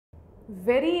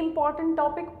Very important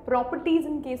topic, properties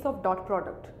in case of dot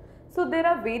product. So there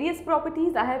are various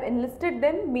properties, I have enlisted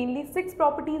them, mainly 6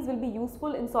 properties will be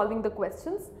useful in solving the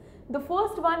questions. The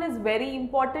first one is very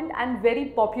important and very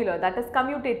popular, that is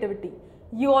commutativity.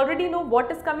 You already know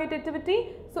what is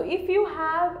commutativity. So if you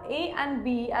have A and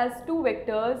B as 2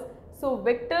 vectors, so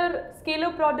vector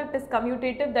scalar product is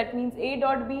commutative, that means A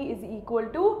dot B is equal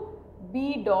to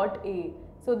B dot A.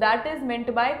 So that is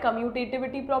meant by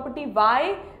commutativity property.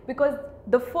 Why? Because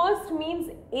the first means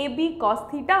AB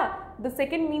cos theta, the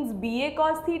second means BA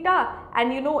cos theta,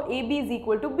 and you know AB is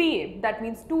equal to BA. That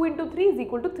means 2 into 3 is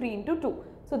equal to 3 into 2.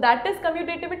 So that is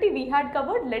commutativity we had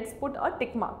covered. Let's put a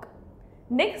tick mark.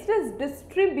 Next is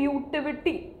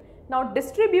distributivity. Now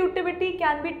distributivity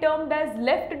can be termed as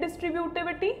left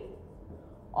distributivity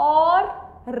or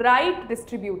right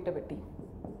distributivity.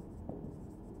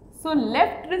 So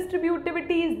left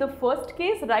distributivity is the first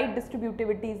case, right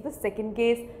distributivity is the second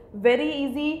case. Very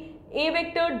easy. A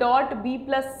vector dot B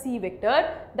plus C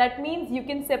vector. That means you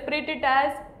can separate it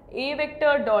as A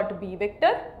vector dot B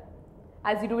vector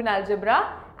as you do in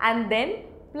algebra, and then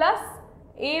plus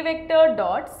A vector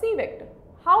dot C vector.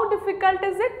 How difficult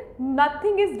is it?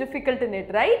 Nothing is difficult in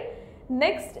it, right?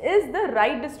 Next is the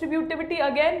right distributivity,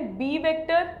 again B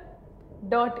vector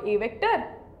dot A vector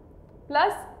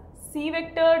plus C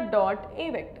vector dot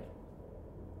A vector.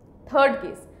 Third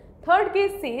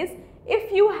case says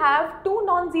if you have 2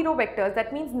 non-zero vectors,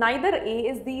 that means neither A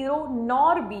is 0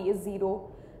 nor B is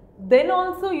 0, then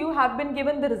also you have been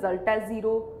given the result as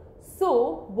 0.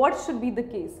 So what should be the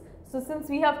case? So since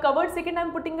we have covered second, I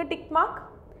am putting a tick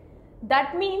mark.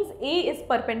 That means A is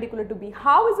perpendicular to B.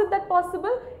 How is it that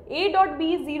possible? A dot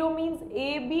B is 0 means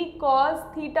AB cos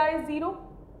theta is 0.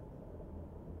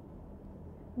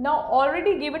 Now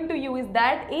already given to you is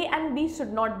that A and B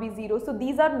should not be 0. So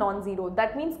these are non-zero.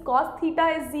 That means cos theta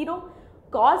is 0.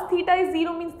 Cos theta is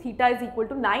 0 means theta is equal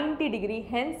to 90 degree,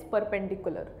 hence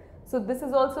perpendicular. So this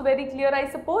is also very clear,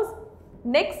 I suppose.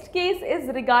 Next case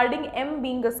is regarding M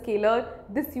being a scalar.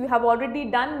 This you have already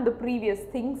done in the previous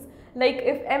things. Like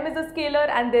if M is a scalar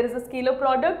and there is a scalar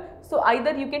product, so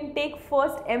either you can take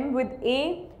first M with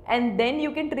A and then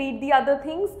you can treat the other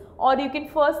things, or you can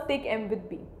first take M with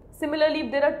B. Similarly,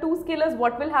 if there are 2 scalars,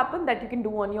 what will happen? That you can do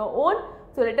on your own.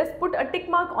 So let us put a tick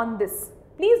mark on this.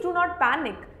 Please do not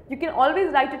panic. You can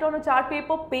always write it on a chart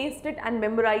paper, paste it and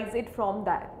memorize it from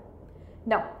that.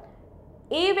 Now,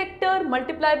 A vector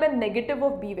multiplied by negative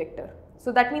of B vector.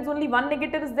 So that means only one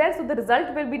negative is there, so the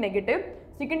result will be negative.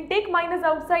 So you can take minus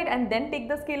outside and then take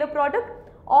the scalar product,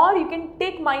 or you can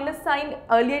take minus sign,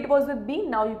 earlier it was with B,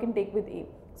 now you can take with A.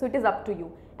 So it is up to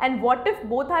you. And what if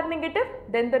both are negative?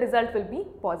 Then the result will be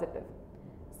positive.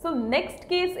 So next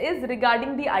case is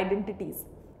regarding the identities.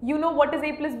 You know what is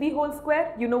A plus B whole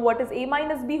square, you know what is A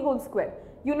minus B whole square,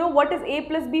 you know what is A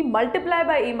plus B multiplied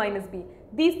by A minus B.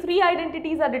 These 3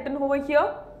 identities are written over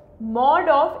here. Mod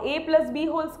of A plus B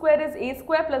whole square is A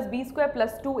square plus B square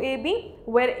plus 2AB,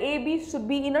 where AB should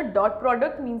be in a dot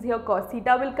product, means here cos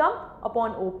theta will come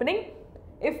upon opening.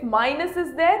 If minus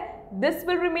is there, this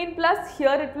will remain plus,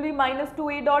 here it will be minus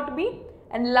 2A dot B.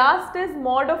 And last is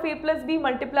mod of A plus B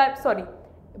multiplied,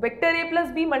 vector A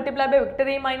plus B multiplied by vector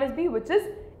A minus B, which is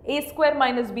A square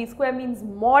minus B square, means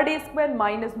mod A square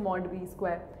minus mod B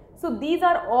square. So these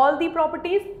are all the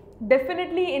properties.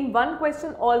 Definitely in one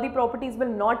question all the properties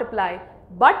will not apply,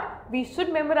 but we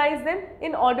should memorize them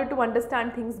in order to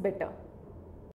understand things better.